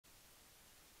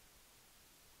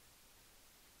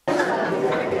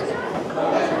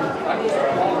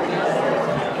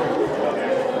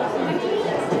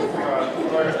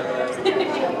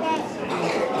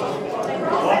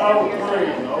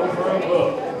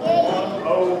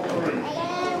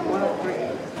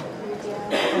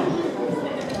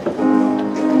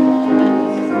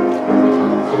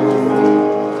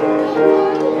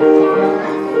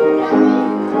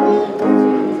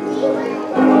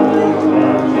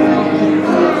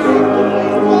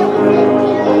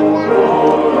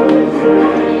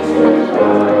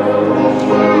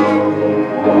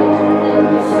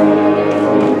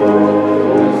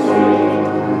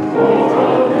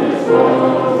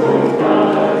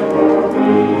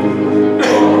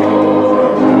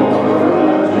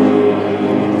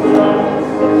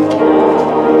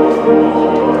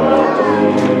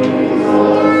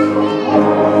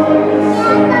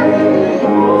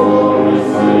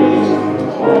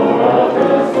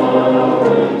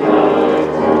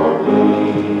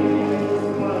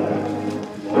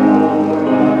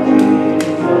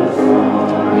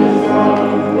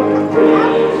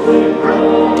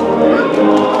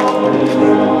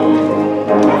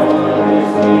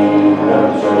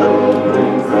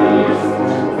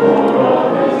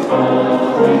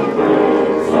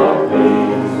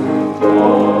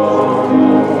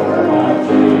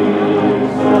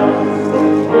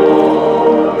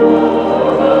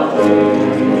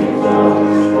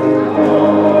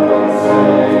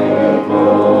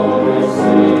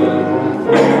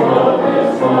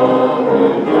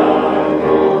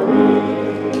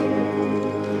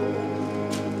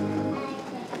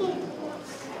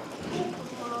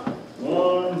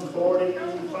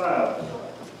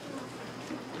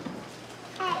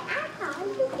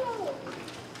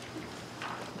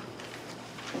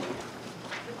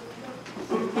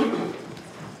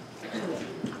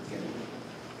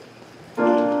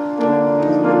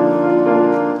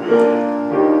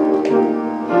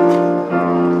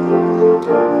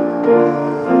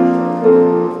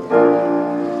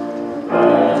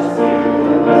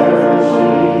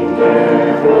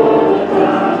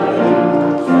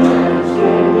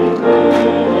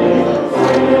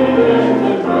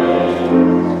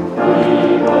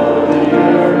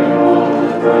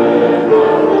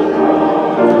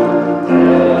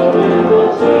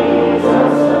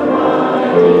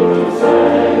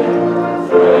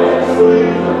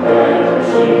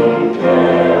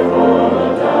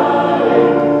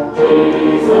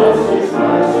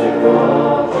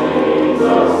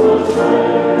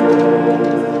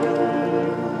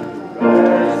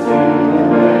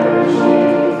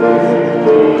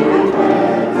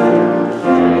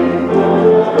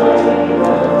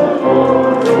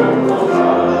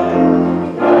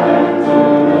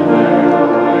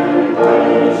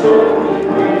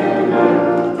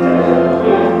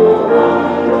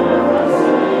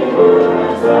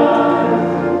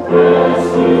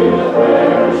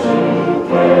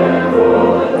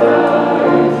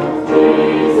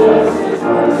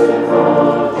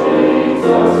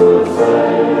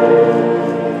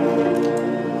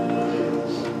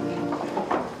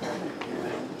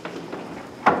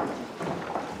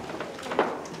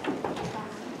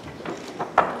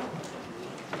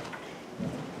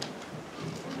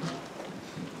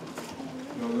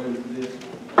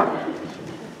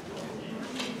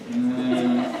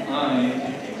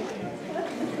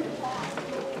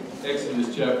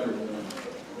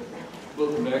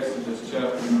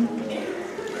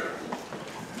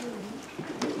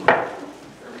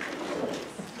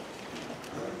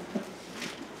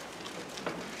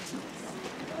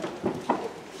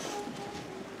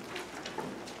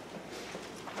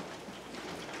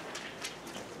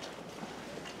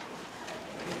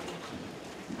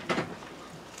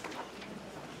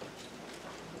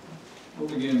We'll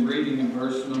begin reading in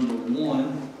verse number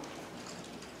 1.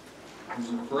 There's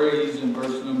a phrase in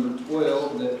verse number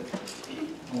 12 that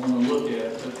I want to look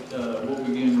at, but we'll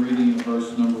begin reading in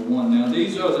verse number 1. Now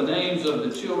these are the names of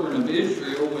the children of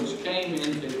Israel which came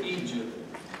into Egypt.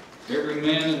 Every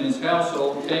man in his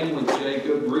household came with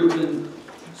Jacob: Reuben,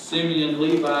 Simeon,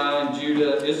 Levi,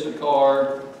 Judah,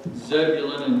 Issachar,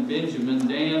 Zebulun, and Benjamin,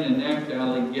 Dan and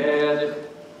Naphtali, Gad,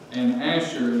 and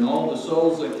Asher. And all the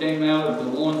souls that came out of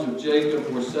the loins of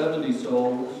Jacob were 70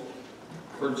 souls,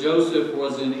 for Joseph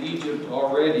was in Egypt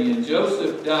already. And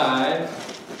Joseph died,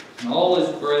 and all his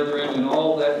brethren, and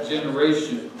all that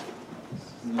generation.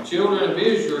 And the children of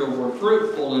Israel were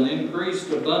fruitful, and increased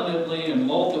abundantly, and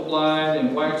multiplied,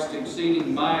 and waxed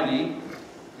exceeding mighty,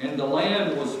 and the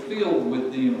land was filled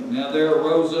with them. Now there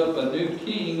arose up a new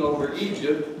king over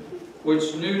Egypt,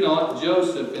 which knew not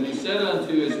Joseph. And he said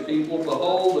unto his people,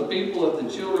 Behold, the people of the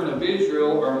children of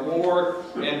Israel are more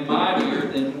and mightier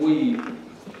than we.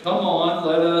 Come on,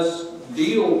 let us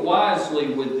deal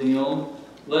wisely with them,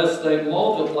 lest they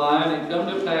multiply. And it come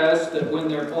to pass that when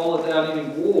there falleth out any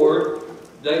war,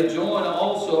 they join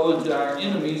also unto our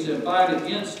enemies, and fight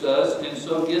against us, and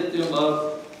so get them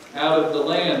up out of the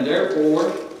land.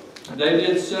 Therefore they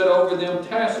did set over them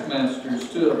taskmasters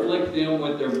to afflict them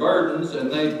with their burdens,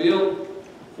 and they built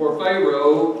for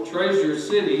Pharaoh treasure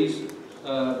cities,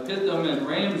 Pithom and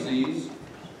Ramses.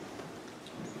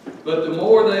 But the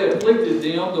more they afflicted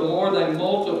them, the more they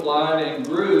multiplied and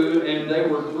grew, and they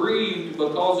were grieved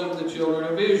because of the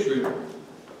children of Israel.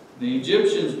 The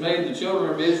Egyptians made the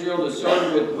children of Israel to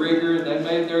serve with rigor, and they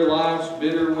made their lives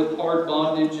bitter with hard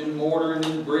bondage, and mortar, and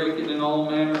in brick, and in all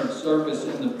manner of service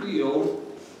in the field.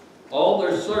 All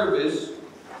their service,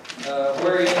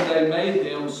 wherein they made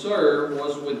them serve,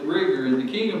 was with rigor. And the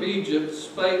king of Egypt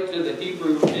spake to the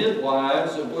Hebrew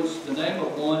midwives, of which the name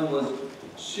of one was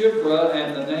Shiphrah,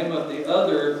 and the name of the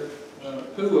other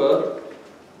Puah.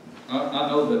 I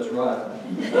know that's right.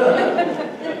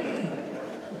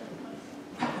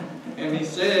 And he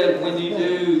said, When ye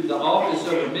do the office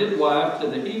of a midwife to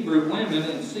the Hebrew women,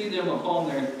 and see them upon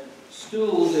their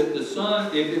stools, if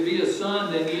it be a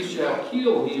son, then ye shall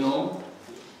kill him.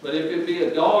 But if it be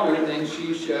a daughter, then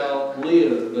she shall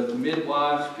live. But the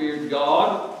midwives feared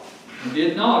God, and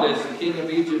did not as the king of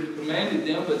Egypt commanded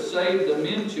them, but saved the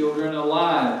men children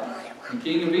alive. The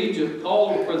king of Egypt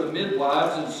called for the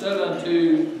midwives, and said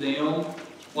unto them,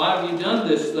 Why have ye done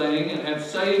this thing, and have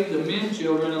saved the men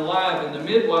children alive? And the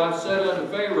midwives said unto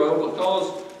Pharaoh,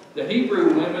 Because the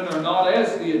Hebrew women are not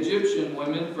as the Egyptian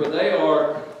women, for they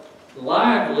are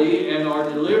lively, and are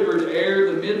delivered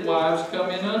ere the midwives come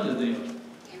in unto them.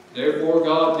 Therefore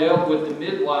God dealt with the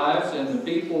midwives, and the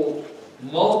people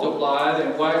multiplied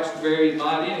and waxed very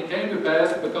mighty. And it came to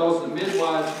pass, because the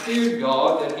midwives feared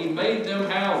God, that he made them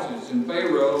houses. And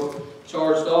Pharaoh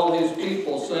charged all his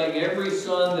people, saying, Every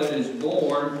son that is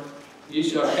born ye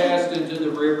shall cast into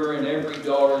the river, and every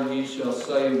daughter ye shall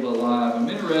save alive. I'm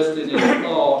interested in the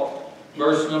thought.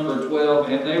 Verse number 12,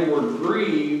 and they were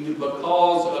grieved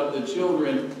because of the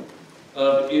children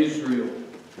of Israel.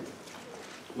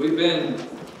 We've been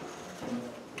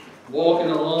walking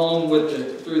along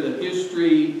through the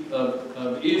history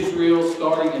of Israel,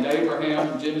 starting in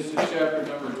Abraham, Genesis chapter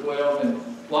number 12, and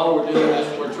while we're doing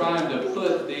this, we're trying to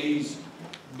put these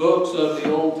books of the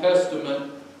Old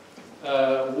Testament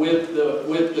with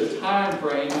the time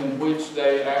frame in which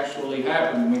they actually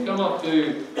happened. When we come up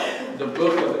to the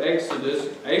book of Exodus,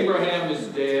 Abraham is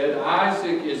dead,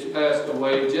 Isaac is passed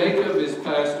away, Jacob is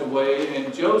passed away,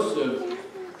 and Joseph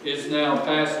is now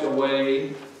passed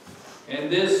away. And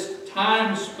this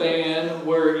time span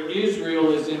where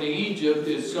Israel is in Egypt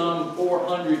is some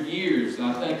 400 years. And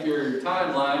I think your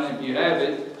timeline, if you have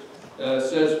it,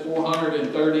 says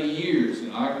 430 years.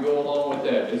 And I can go along with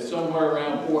that. It's somewhere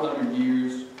around 400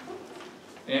 years.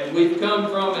 And we've come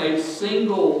from a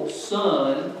single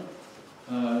son,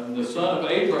 the son of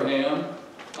Abraham.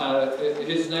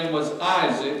 His name was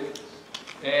Isaac.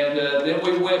 And then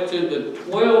we went to the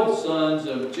 12 sons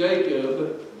of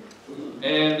Jacob.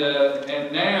 And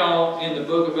now, in the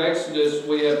book of Exodus,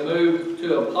 we have moved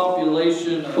to a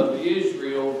population of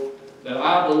Israel that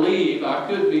I believe, I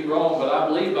could be wrong, but I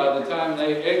believe by the time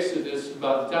they exit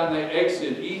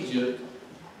Egypt,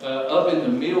 up in the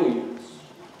millions.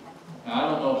 Now, I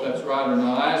don't know if that's right or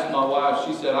not. I asked my wife,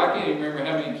 she said, I can't even remember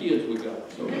how many kids we got.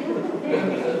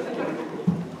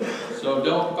 So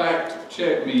don't fact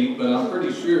check me, but I'm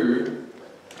pretty sure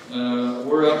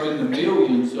we're up in the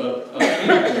millions of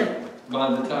people by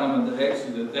the time of the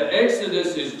Exodus. The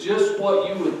Exodus is just what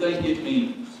you would think it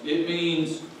means. It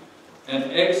means an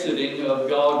exiting of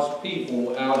God's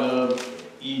people out of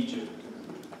Egypt.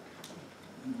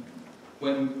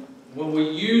 When we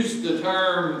use the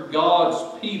term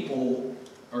God's people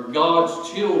or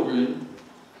God's children,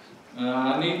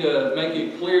 I need to make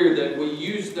it clear that we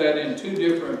use that in two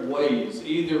different ways.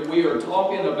 Either we are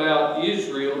talking about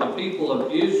Israel, the people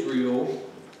of Israel,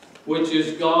 which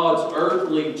is God's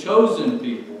earthly chosen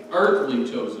people,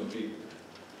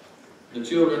 the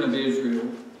children of Israel.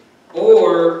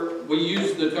 Or we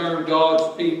use the term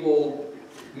God's people,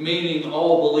 meaning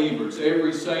all believers,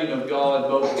 every saint of God,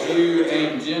 both Jew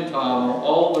and Gentile,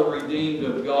 all the redeemed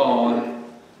of God.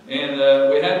 And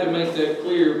we have to make that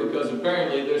clear because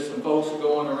apparently there's some folks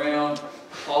going around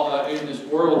in this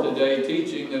world today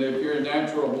teaching that if you're a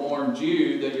natural-born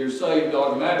Jew, that you're saved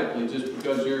automatically just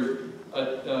because you're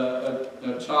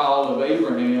a child of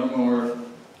Abraham or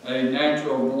a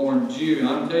natural-born Jew. And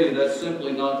I'm telling you, that's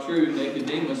simply not true.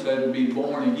 Nicodemus had to be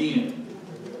born again.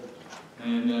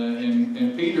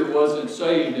 And Peter wasn't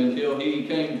saved until he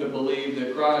came to believe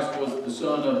that Christ was the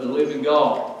Son of the living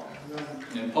God.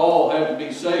 And Paul had to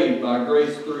be saved by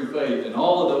grace through faith. And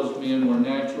all of those men were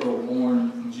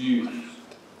natural-born Jews.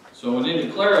 So we need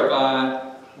to clarify,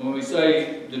 when we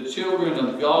say the children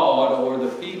of God or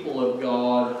the people of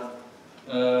God,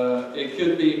 it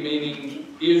could be meaning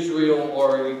Israel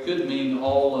or it could mean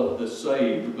all of the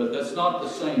saved. But that's not the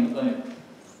same thing.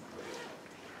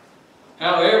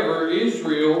 However,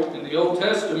 Israel in the Old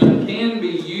Testament can be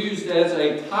used as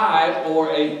a type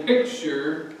or a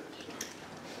picture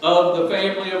of the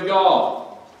family of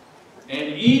God. And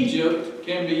Egypt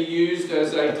can be used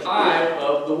as a type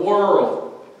of the world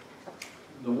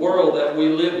that we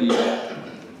live in.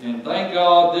 And thank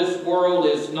God this world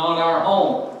is not our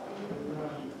home.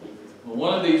 But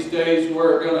one of these days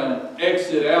we're going to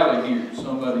exit out of here.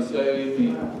 Somebody say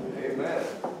amen. Amen.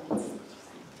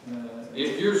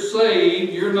 If you're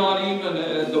saved, you're not even,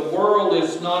 the world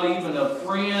is not even a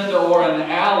friend or an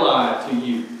ally to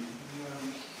you.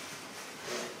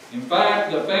 In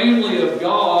fact, the family of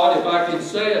God, if I can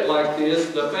say it like this,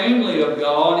 the family of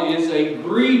God is a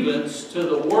grievance to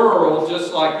the world,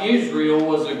 just like Israel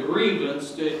was a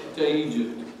grievance to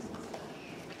Egypt.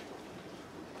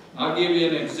 I'll give you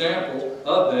an example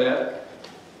of that.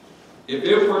 If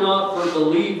it were not for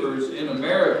believers in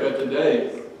America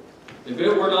today, if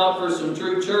it were not for some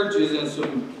true churches and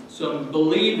some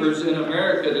believers in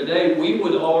America today, we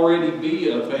would already be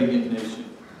a pagan nation.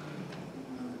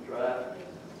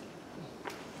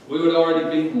 We would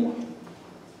already be one.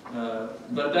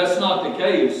 But that's not the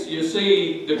case. You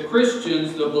see, the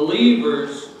Christians, the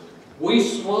believers, we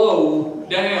slow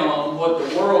down what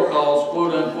the world calls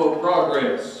quote-unquote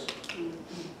progress.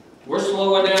 We're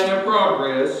slowing down their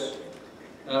progress.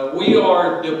 We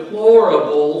are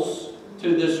deplorables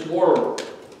to this world.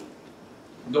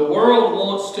 The world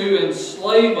wants to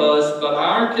enslave us, but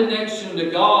our connection to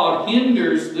God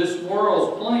hinders this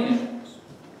world's plans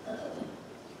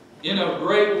in a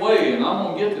great way, and I'm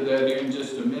going to get to that here in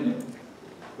just a minute.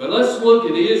 But let's look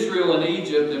at Israel and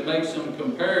Egypt and make some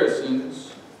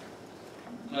comparisons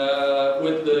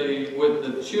with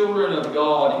the children of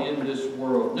God in this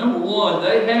world. Number one,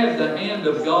 they had the hand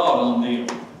of God on them.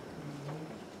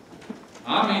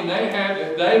 I mean,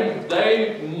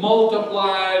 they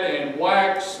multiplied and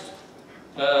waxed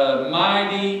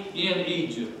mighty in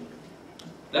Egypt.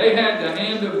 They had the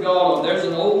hand of God. There's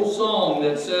an old song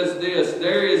that says this: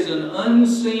 there is an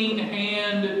unseen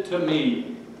hand to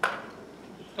me.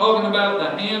 Talking about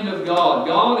the hand of God.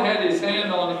 God had His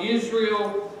hand on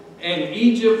Israel, and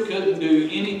Egypt couldn't do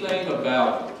anything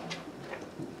about it.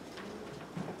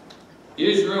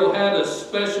 Israel had a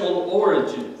special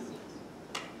origin.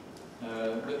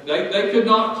 They could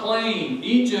not claim,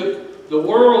 Egypt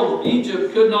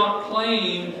could not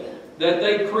claim that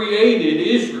they created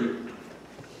Israel.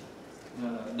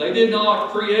 They did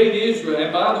not create Israel.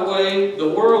 And by the way, the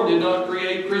world did not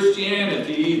create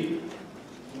Christianity either.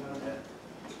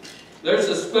 There's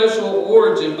a special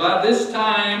origin. By this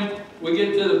time, we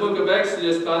get to the book of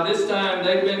Exodus, by this time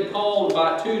they've been called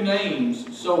by 2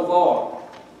 names so far.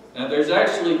 Now there's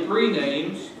actually 3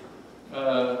 names,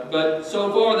 but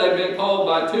so far they've been called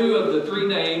by 2 of the 3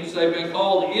 names. They've been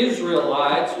called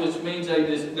Israelites, which means they're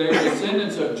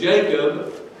descendants of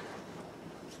Jacob.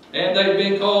 And they've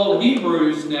been called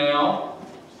Hebrews now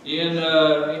in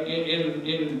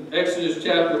Exodus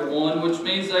chapter 1, which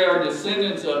means they are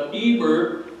descendants of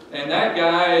Heber, and that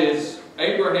guy is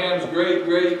Abraham's great,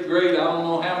 I don't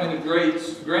know how many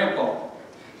greats, grandpa.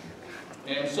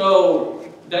 And so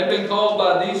they've been called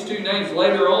by these 2 names.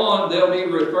 Later on, they'll be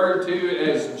referred to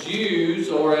as Jews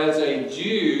or as a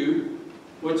Jew,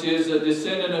 which is a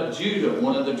descendant of Judah,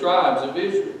 one of the tribes of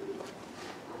Israel.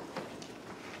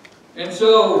 And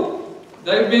so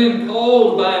they've been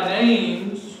called by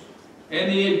names,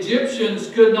 and the Egyptians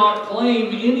could not claim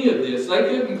any of this. They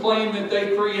couldn't claim that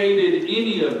they created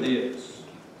any of this.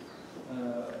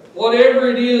 Whatever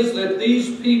it is that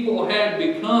these people had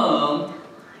become,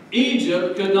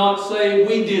 Egypt could not say,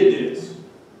 we did this.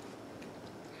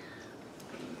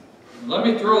 Let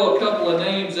me throw a couple of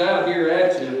names out here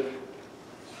at you.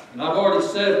 And I've already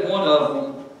said one of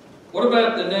them. What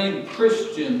about the name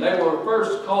Christian? They were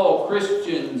first called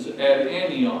Christians at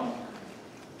Antioch.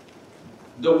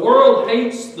 The world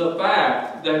hates the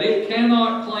fact that it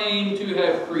cannot claim to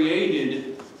have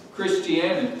created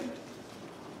Christianity.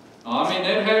 I mean,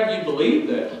 they'd have you believe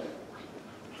that.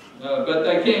 But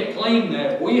they can't claim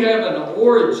that. We have an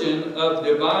origin of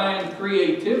divine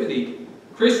creativity.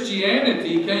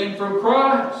 Christianity came from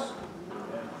Christ.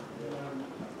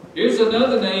 Here's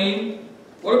another name.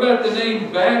 What about the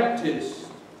name Baptist?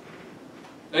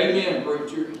 Amen,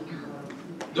 preacher.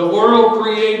 The world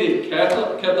created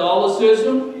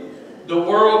Catholicism. The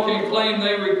world can claim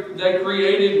they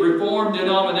created Reformed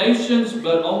denominations,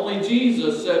 but only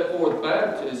Jesus set forth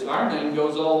Baptist. Our name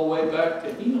goes all the way back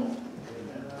to Him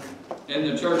and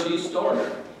the church He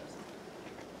started.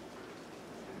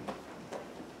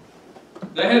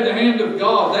 They had the hand of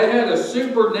God. They had a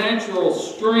supernatural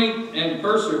strength and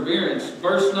perseverance.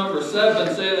 Verse number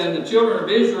 7 said, and the children of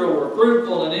Israel were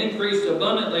fruitful and increased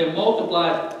abundantly and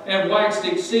multiplied and waxed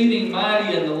exceeding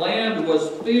mighty, and the land was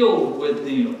filled with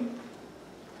them.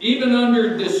 Even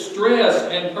under distress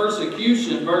and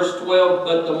persecution, verse 12,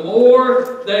 but the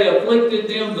more they afflicted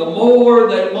them, the more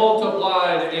they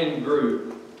multiplied and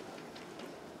grew.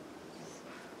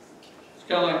 It's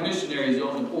kind of like missionaries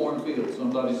on the cornfield.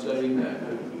 Somebody say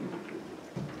amen.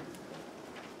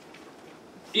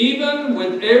 Even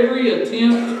with every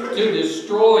attempt to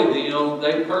destroy them,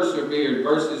 they persevered.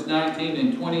 Verses 19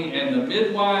 and 20, and the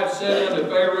midwives said unto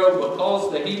Pharaoh,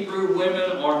 because the Hebrew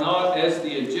women are not as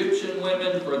the Egyptian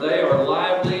women, for they are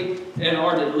lively and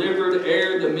are delivered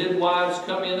ere the midwives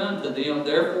come in unto them.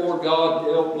 Therefore God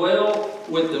dealt well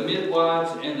with the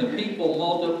midwives, and the people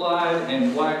multiplied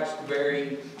and waxed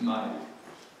very mighty.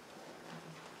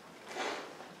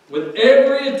 With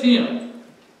every attempt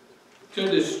to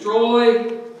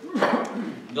destroy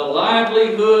the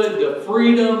livelihood, the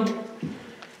freedom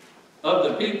of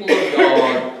the people of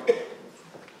God,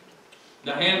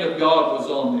 the hand of God was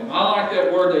on them. I like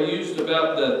that word they used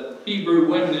about the Hebrew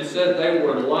women. It said they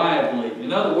were lively.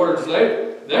 In other words,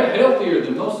 they're healthier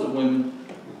than most of the women.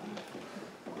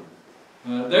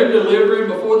 They're delivering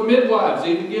before the midwives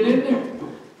even get in there.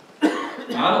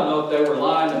 I don't know if they were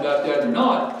lying about that or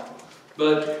not,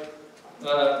 but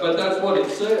that's what it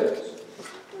says.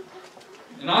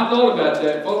 And I thought about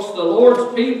that, folks. The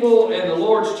Lord's people and the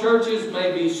Lord's churches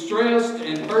may be stressed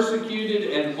and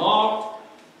persecuted and mocked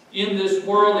in this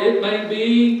world. It may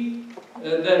be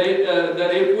that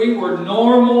if we were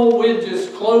normal, we'd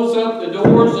just close up the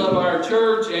doors of our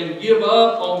church and give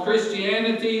up on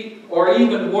Christianity, or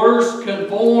even worse,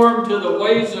 conform to the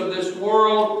ways of this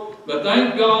world. But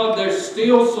thank God there's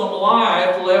still some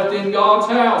life left in God's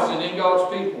house and in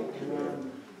God's people.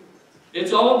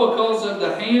 It's all because of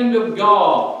the hand of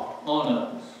God on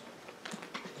us.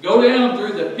 Go down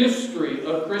through the history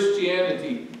of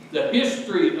Christianity. the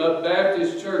history of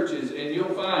Baptist churches, and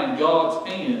you'll find God's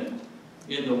hand.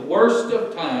 In the worst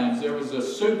of times, there was a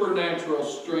supernatural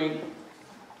strength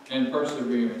and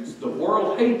perseverance. The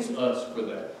world hates us for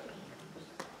that.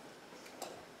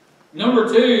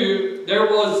 Number two, there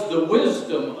was the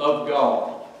wisdom of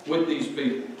God with these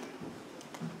people.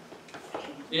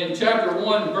 In chapter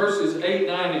 1, verses 8,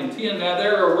 9, and 10, now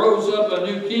there arose up a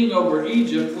new king over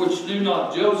Egypt, which knew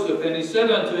not Joseph. And he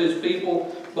said unto his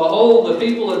people, Behold, the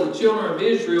people of the children of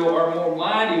Israel are more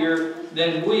mightier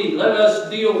than we. Let us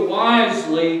deal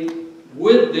wisely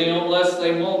with them, lest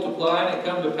they multiply. And it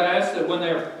come to pass that when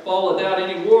there falleth out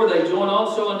any war, they join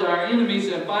also unto our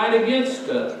enemies and fight against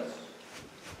us.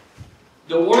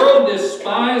 The world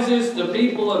despises the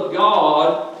people of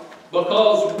God,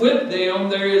 because with them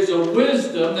there is a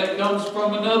wisdom that comes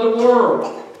from another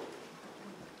world.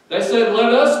 They said,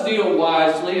 let us deal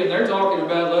wisely, and they're talking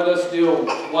about let us deal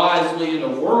wisely in a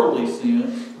worldly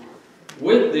sense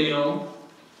with them.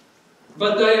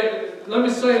 But let me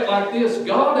say it like this,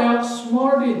 God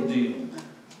outsmarted them.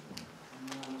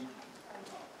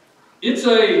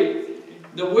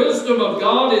 The wisdom of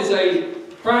God is a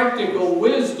practical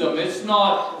wisdom. It's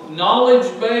not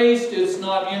knowledge-based, it's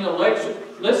not intellectual.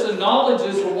 Listen, knowledge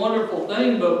is a wonderful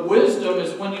thing, but wisdom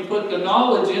is when you put the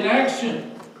knowledge in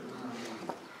action.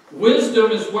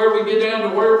 Wisdom is where we get down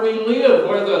to where we live,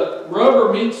 where the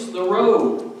rubber meets the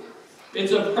road.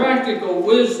 It's a practical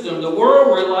wisdom. The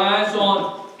world relies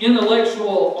on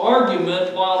intellectual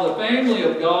argument, while the family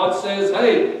of God says,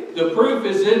 hey, the proof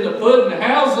is in the pudding.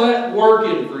 How's that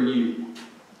working for you?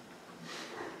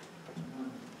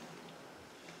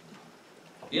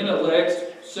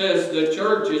 Intellect says the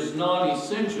church is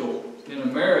non-essential in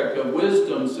America.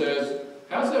 Wisdom says,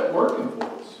 how's that working for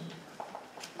us?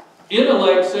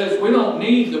 Intellect says we don't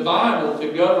need the Bible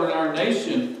to govern our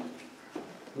nation.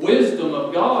 Wisdom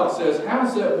of God says,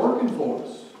 how's that working for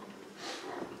us?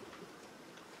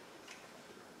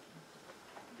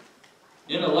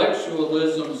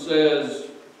 Intellectualism says,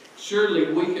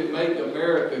 surely we can make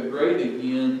America great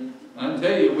again. I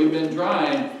tell you, we've been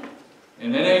trying,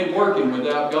 and it ain't working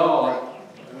without God.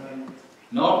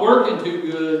 Not working too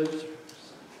good.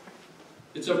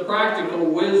 It's a practical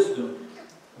wisdom.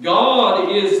 God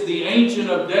is the Ancient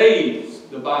of Days,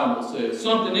 the Bible says.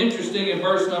 Something interesting in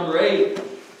verse number 8.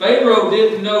 Pharaoh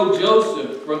didn't know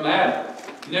Joseph from Adam.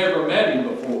 Never met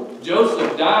him before.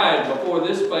 Joseph died before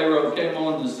this Pharaoh came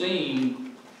on the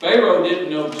scene. Pharaoh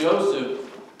didn't know Joseph,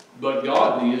 but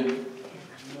God did.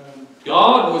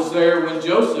 God was there when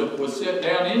Joseph was sent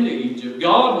down into Egypt.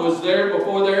 God was there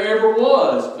before there ever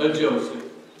was a Joseph.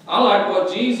 I like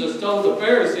what Jesus told the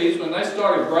Pharisees when they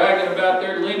started bragging about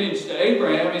their lineage to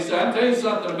Abraham. He said, I'll tell you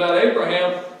something about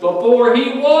Abraham. Before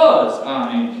he was,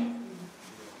 I am.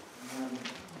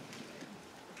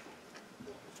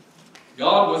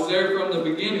 God was there from the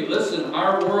beginning. Listen,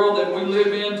 our world that we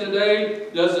live in today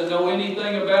doesn't know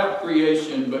anything about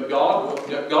creation, but God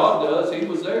does. He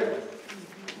was there.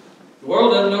 The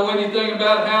world doesn't know anything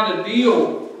about how to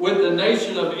deal with the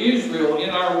nation of Israel in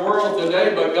our world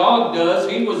today, but God does.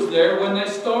 He was there when they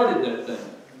started that thing.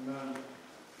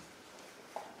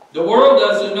 The world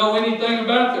doesn't know anything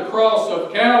about the cross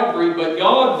of Calvary, but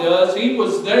God does. He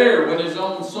was there when His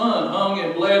own Son hung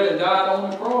and bled and died on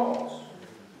the cross.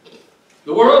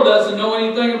 The world doesn't know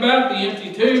anything about the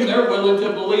empty tomb. They're willing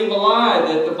to believe a lie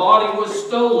that the body was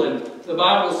stolen. The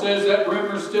Bible says that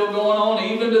rumor is still going on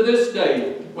even to this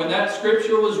day. When that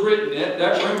scripture was written,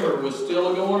 that rumor was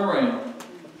still going around.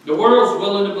 The world's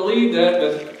willing to believe that,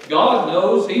 but God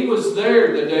knows He was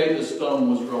there the day the stone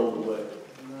was rolled away.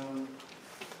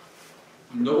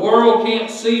 The world can't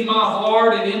see my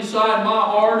heart and inside my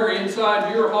heart or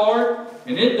inside your heart,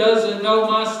 and it doesn't know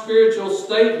my spiritual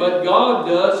state, but God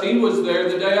does. He was there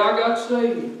the day I got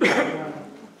saved.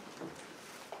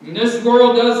 And this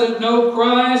world doesn't know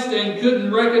Christ and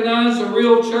couldn't recognize a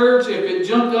real church if it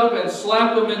jumped up and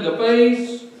slapped them in the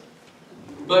face.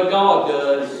 But God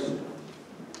does.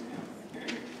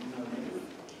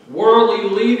 Worldly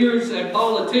leaders and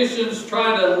politicians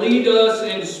try to lead us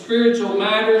in spiritual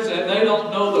matters, and they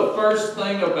don't know the first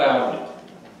thing about it.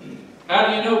 How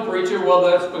do you know, preacher? Well,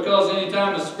 that's because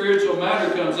anytime a spiritual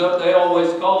matter comes up, they always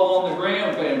call on the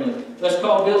Graham family. Let's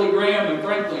call Billy Graham and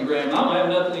Franklin Graham. I don't have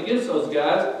nothing against those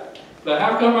guys. But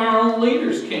how come our own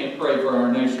leaders can't pray for our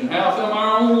nation? How come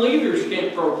our own leaders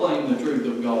can't proclaim the truth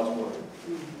of God's Word?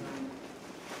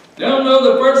 They don't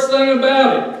know the first thing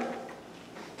about it.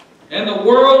 And the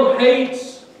world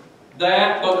hates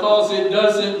that because it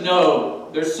doesn't know.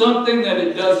 There's something that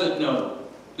it doesn't know.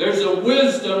 There's a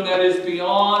wisdom that is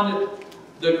beyond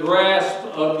the grasp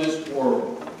of this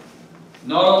world.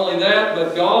 Not only that,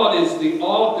 but God is the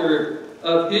author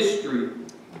of history.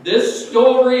 This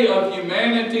story of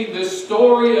humanity, this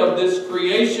story of this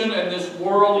creation and this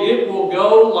world, it will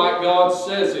go like God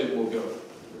says it will go.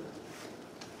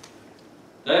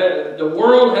 That the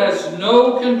world has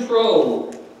no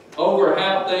control over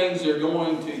how things are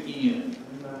going to end.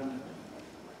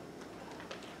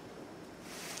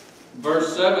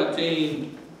 Verse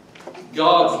 17,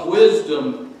 God's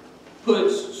wisdom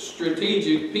puts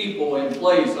strategic people in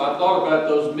place. I thought about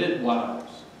those midwives.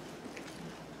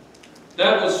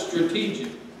 That was strategic.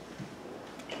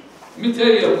 Let me tell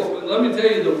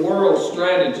you the world's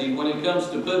strategy when it comes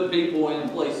to put people in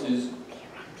places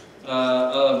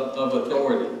of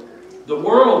authority. The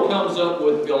world comes up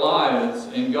with Goliaths,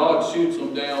 and God shoots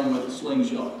them down with a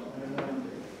slingshot.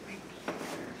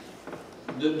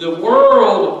 The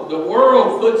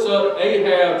world puts up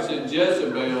Ahabs and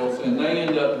Jezebels, and they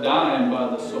end up dying by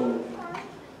the sword.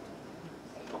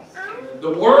 The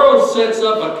world sets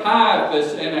up a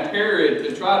Caiaphas and a Herod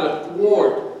to try to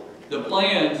thwart the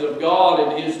plans of God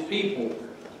and His people.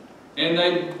 And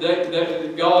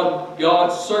God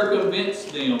circumvents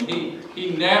them.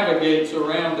 He navigates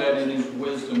around that in His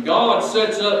wisdom. God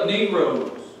sets up Neros.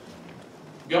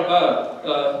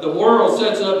 The world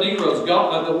sets up Neros.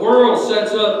 The world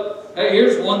sets up, hey,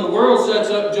 here's one. The world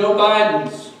sets up Joe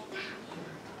Biden's.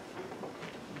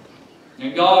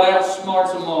 And God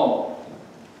outsmarts them all.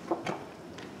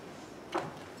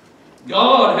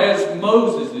 God has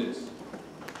Moses's.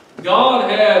 God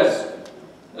has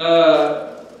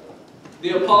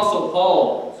the Apostle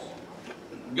Paul's.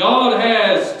 God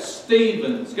has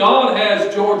Stephen's. God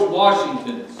has George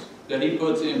Washington's that He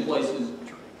puts in places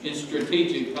in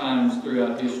strategic times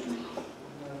throughout history.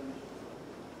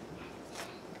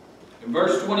 In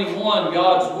verse 21,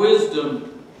 God's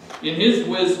wisdom, in His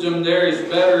wisdom there is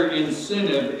better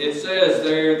incentive. It says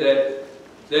there that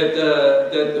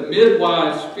the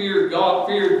midwives feared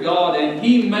God, and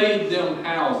He made them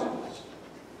houses.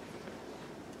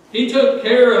 He took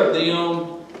care of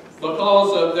them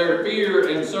because of their fear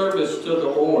and service to the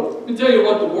Lord. Let me tell you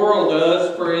what the world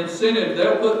does for incentive.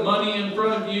 They'll put money in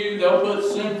front of you. They'll put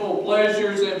sinful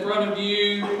pleasures in front of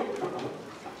you,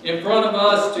 in front of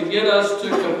us, to get us to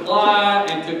comply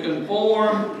and to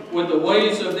conform with the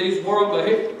ways of these world. But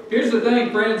here's the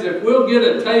thing, friends. If we'll get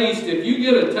a taste, if you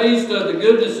get a taste of the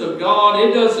goodness of God,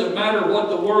 it doesn't matter what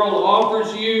the world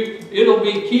offers you. It'll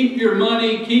be keep your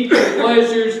money, keep your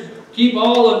pleasures, keep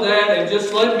all of that, and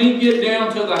just let me get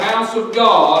down to the house of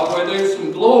God where there's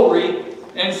some glory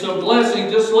and some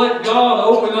blessing. Just let God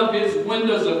open up His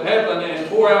windows of heaven and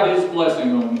pour out His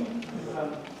blessing on me.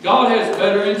 God has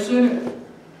better incentive.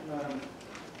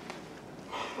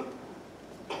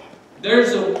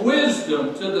 There's a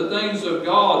wisdom to the things of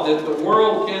God that the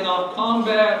world cannot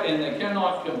combat and they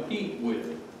cannot compete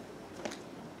with.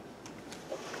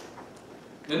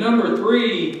 And number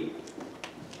 3,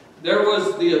 there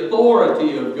was the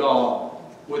authority of God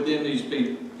within these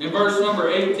people. In verse number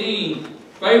 18,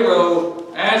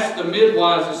 Pharaoh asked the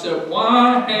midwives, he said,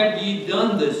 "Why have ye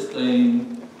done this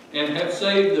thing and have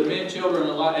saved the men, children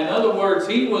alive?" In other words,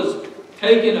 he was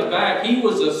taken aback. He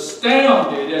was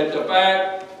astounded at the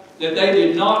fact that they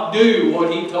did not do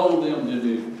what He told them to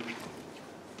do.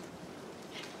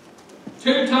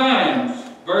 2 times,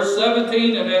 verse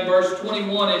 17 and then verse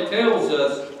 21, it tells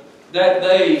us that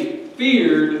they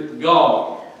feared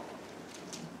God.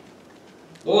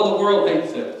 Boy, the world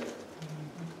hates that.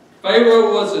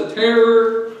 Pharaoh was a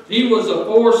terror. He was a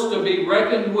force to be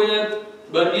reckoned with.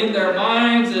 But in their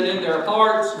minds and in their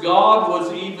hearts, God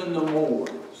was even the more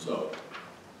so.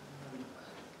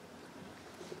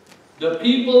 The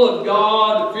people of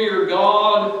God fear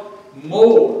God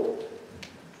more.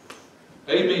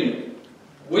 Amen.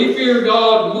 We fear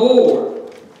God more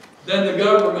than the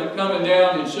government coming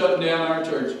down and shutting down our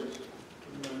churches.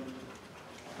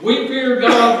 We fear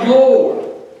God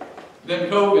more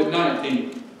than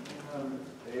COVID-19.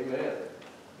 Amen.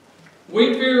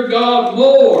 We fear God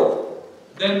more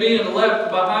than being left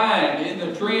behind in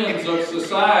the trends of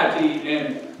society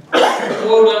and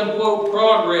quote-unquote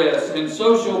progress and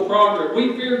social progress.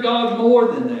 We fear God more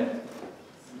than that.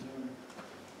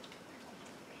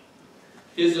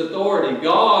 His authority.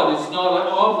 God is not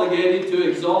obligated to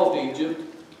exalt Egypt.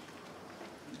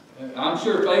 I'm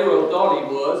sure Pharaoh thought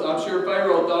he was. I'm sure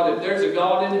Pharaoh thought if there's a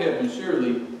God in heaven,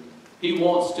 surely He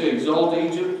wants to exalt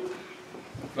Egypt.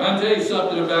 But I'll tell you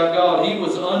something about God. He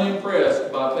was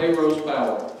unimpressed by Pharaoh's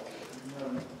power.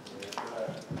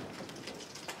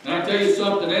 And I tell you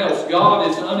something else. God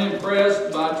is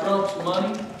unimpressed by Trump's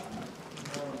money.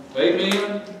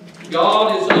 Amen.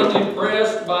 God is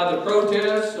unimpressed by the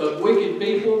protests of wicked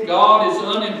people. God is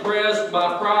unimpressed by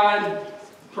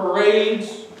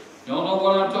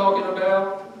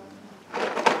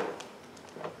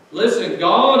Listen,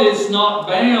 God is not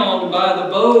bound by the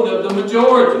vote of the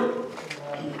majority.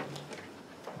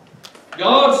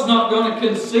 God's not going to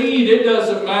concede. It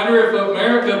doesn't matter if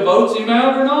America votes him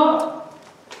out or not.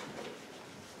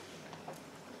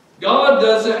 God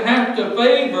doesn't have to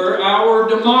favor our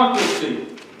democracy.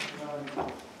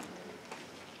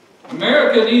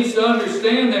 America needs to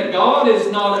understand that God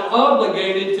is not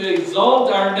obligated to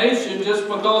exalt our nation just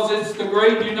because it's the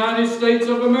great United States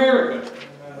of America.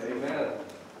 Amen.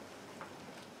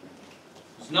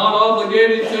 He's not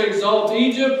obligated to exalt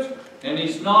Egypt, and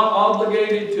He's not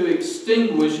obligated to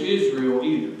extinguish Israel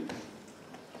either.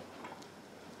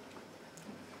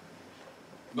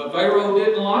 But Pharaoh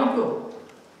didn't like them.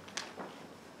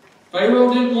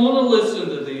 Pharaoh didn't want to listen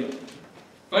to them.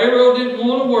 Pharaoh didn't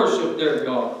want to worship their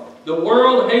God. The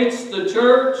world hates the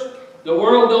church. The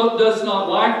world does not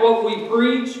like what we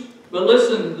preach. But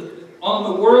listen, on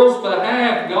the world's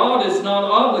behalf, God is not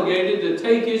obligated to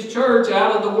take His church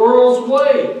out of the world's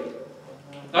way.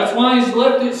 That's why He's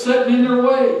left it sitting in their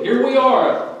way. Here we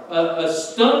are, a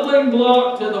stumbling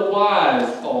block to the wise,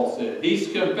 Paul said.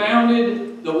 He's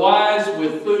confounded the wise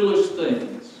with foolish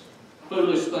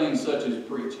things such as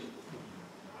preaching.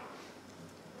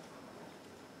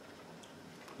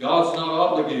 God's not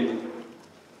obligated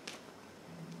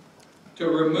to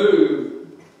remove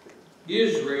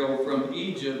Israel from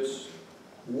Egypt's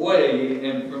way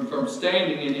and from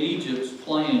standing in Egypt's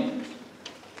plans.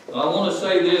 I want to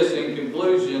say this in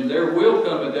conclusion. There will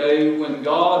come a day when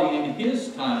God in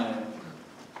His time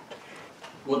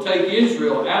will take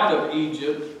Israel out of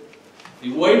Egypt.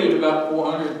 He waited about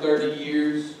 430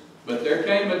 years, but there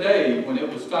came a day when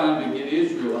it was time to get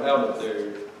Israel out of there.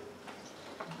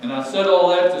 And I said all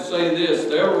that to say this: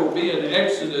 there will be an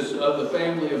exodus of the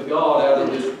family of God out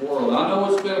of this world. I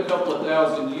know it's been a couple of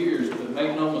thousand years, but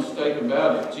make no mistake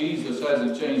about it, Jesus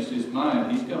hasn't changed His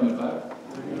mind. He's coming back.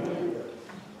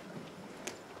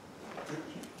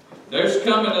 There's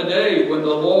coming a day when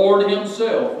the Lord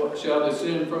Himself shall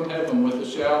descend from heaven with the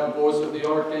shout and voice of the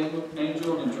archangel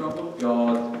and the trumpet of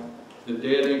God. The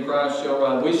dead in Christ shall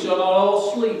rise. We shall not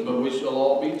all sleep, but we shall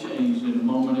all be changed in a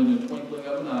moment, in the twinkling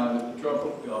of an eye, with the trumpet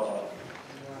of God.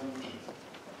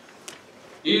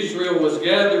 Israel was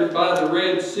gathered by the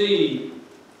Red Sea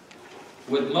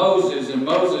with Moses, and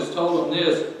Moses told them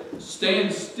this: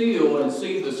 stand still and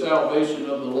see the salvation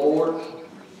of the Lord.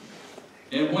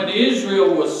 And when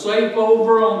Israel was safe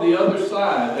over on the other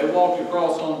side, they walked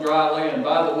across on dry land.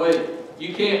 By the way,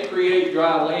 you can't create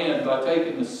dry land by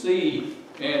taking the sea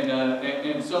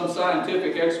and some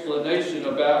scientific explanation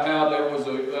about how there was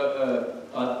a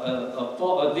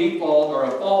default or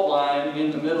a fault line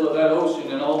in the middle of that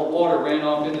ocean and all the water ran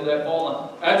off into that fault line.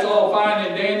 That's all fine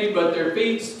and dandy, but their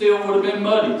feet still would have been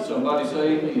muddy. Somebody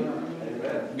say amen.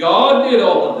 Amen. God did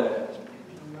all of that.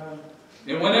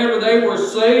 And whenever they were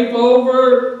safe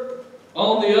over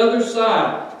on the other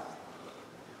side,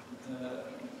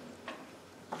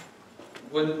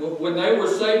 when they were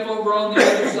safe over on the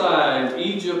other side,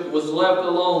 Egypt was left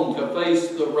alone to face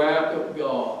the wrath of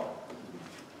God.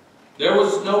 There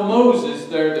was no Moses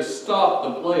there to stop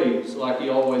the plagues like he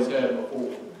always had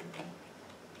before.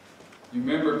 You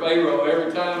remember Pharaoh,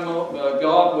 every time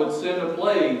God would send a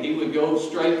plague, he would go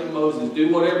straight to Moses.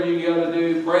 Do whatever you got to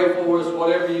do, pray for us,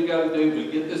 whatever you got to do,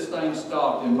 but get this thing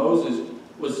stopped. And Moses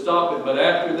would stop it. But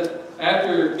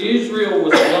after Israel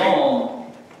was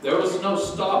gone, there was no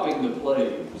stopping the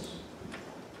plagues.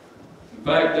 In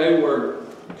fact, they were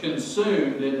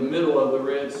consumed in the middle of the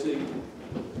Red Sea.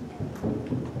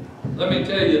 Let me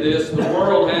tell you this, the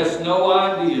world has no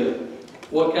idea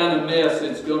what kind of mess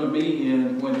it's going to be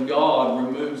in when God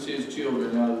removes His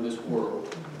children out of this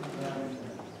world.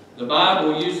 The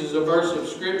Bible uses a verse of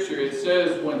Scripture. It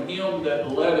says, when him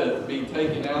that letteth be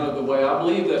taken out of the way. I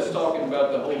believe that's talking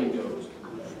about the Holy Ghost.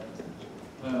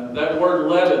 That word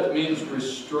letteth means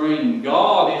restrain.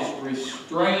 God is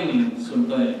restraining some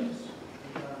things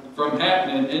from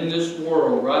happening in this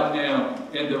world right now.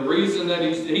 And the reason that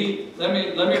let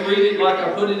me read it like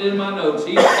I put it in my notes.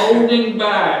 He's holding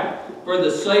back for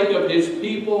the sake of His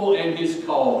people and His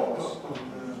cause.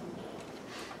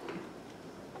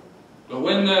 But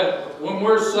when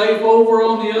we're safe over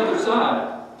on the other side,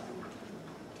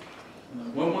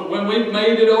 when we've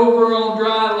made it over on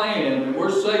dry land and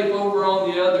we're safe over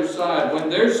on the other side, when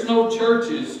there's no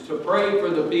churches to pray for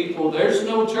the people, there's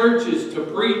no churches to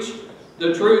preach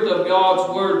the truth of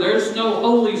God's Word, there's no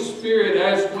Holy Spirit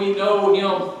as we know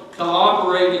Him to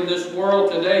operate in this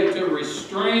world today to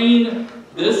restrain,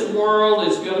 this world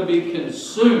is going to be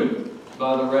consumed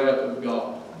by the wrath of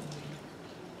God.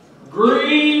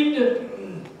 Grieved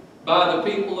by the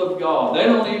people of God. They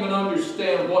don't even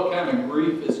understand what kind of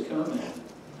grief is coming.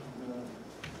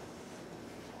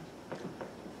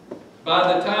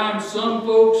 By the time some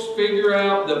folks figure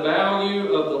out the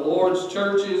value of the Lord's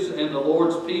churches and the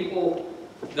Lord's people,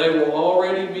 they will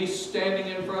already be standing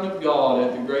in front of God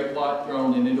at the great white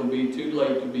throne, and it'll be too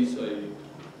late to be saved.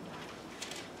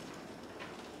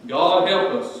 God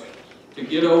help us to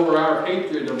get over our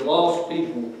hatred of lost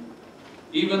people,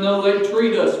 even though they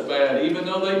treat us bad, even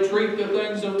though they treat the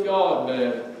things of God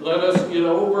bad. Let us get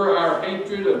over our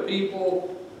hatred of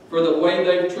people for the way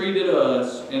they've treated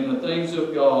us and the things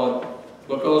of God,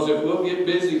 because if we'll get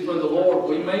busy for the Lord,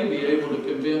 we may be able to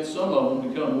convince some of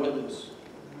them to come with us.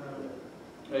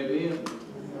 Amen.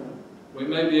 We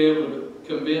may be able to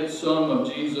convince some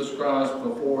of Jesus Christ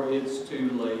before it's too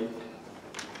late.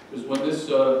 Because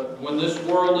when this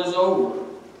world is over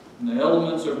and the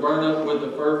elements are burned up with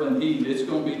the fervent heat, it's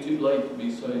going to be too late to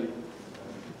be saved.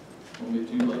 It's going to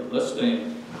be too late. Let's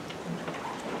stand.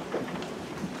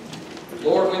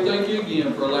 Lord, we thank you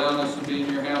again for allowing us to be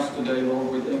in your house today,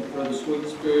 Lord. We thank you for the sweet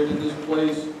Spirit in this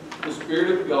place, the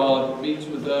Spirit of God that meets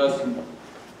with us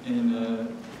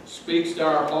and speaks to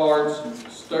our hearts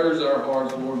and stirs our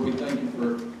hearts, Lord. We thank you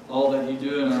for all that you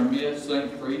do in our midst.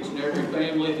 Thank you for each and every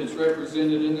family that's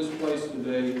represented in this place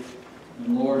today.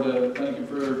 And Lord, thank you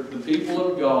for the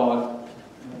people of God,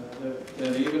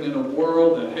 that even in a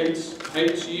world that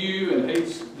hates you and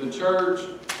hates the church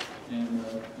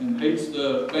and hates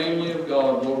the family of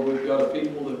God, Lord, we've got a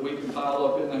people that we can pile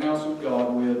up in the house of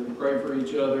God with, to pray for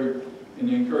each other and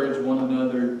encourage one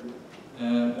another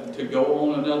to go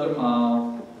on another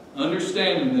mile,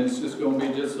 understanding that it's just going to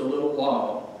be just a little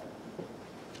while.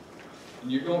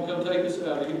 And you're going to come take us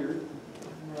out of here.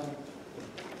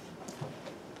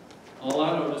 All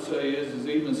I know to say is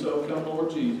even so, come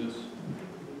Lord Jesus.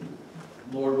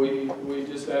 Lord, we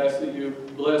just ask that you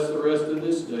bless the rest of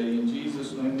this day. In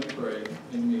Jesus' name we pray.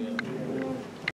 Amen.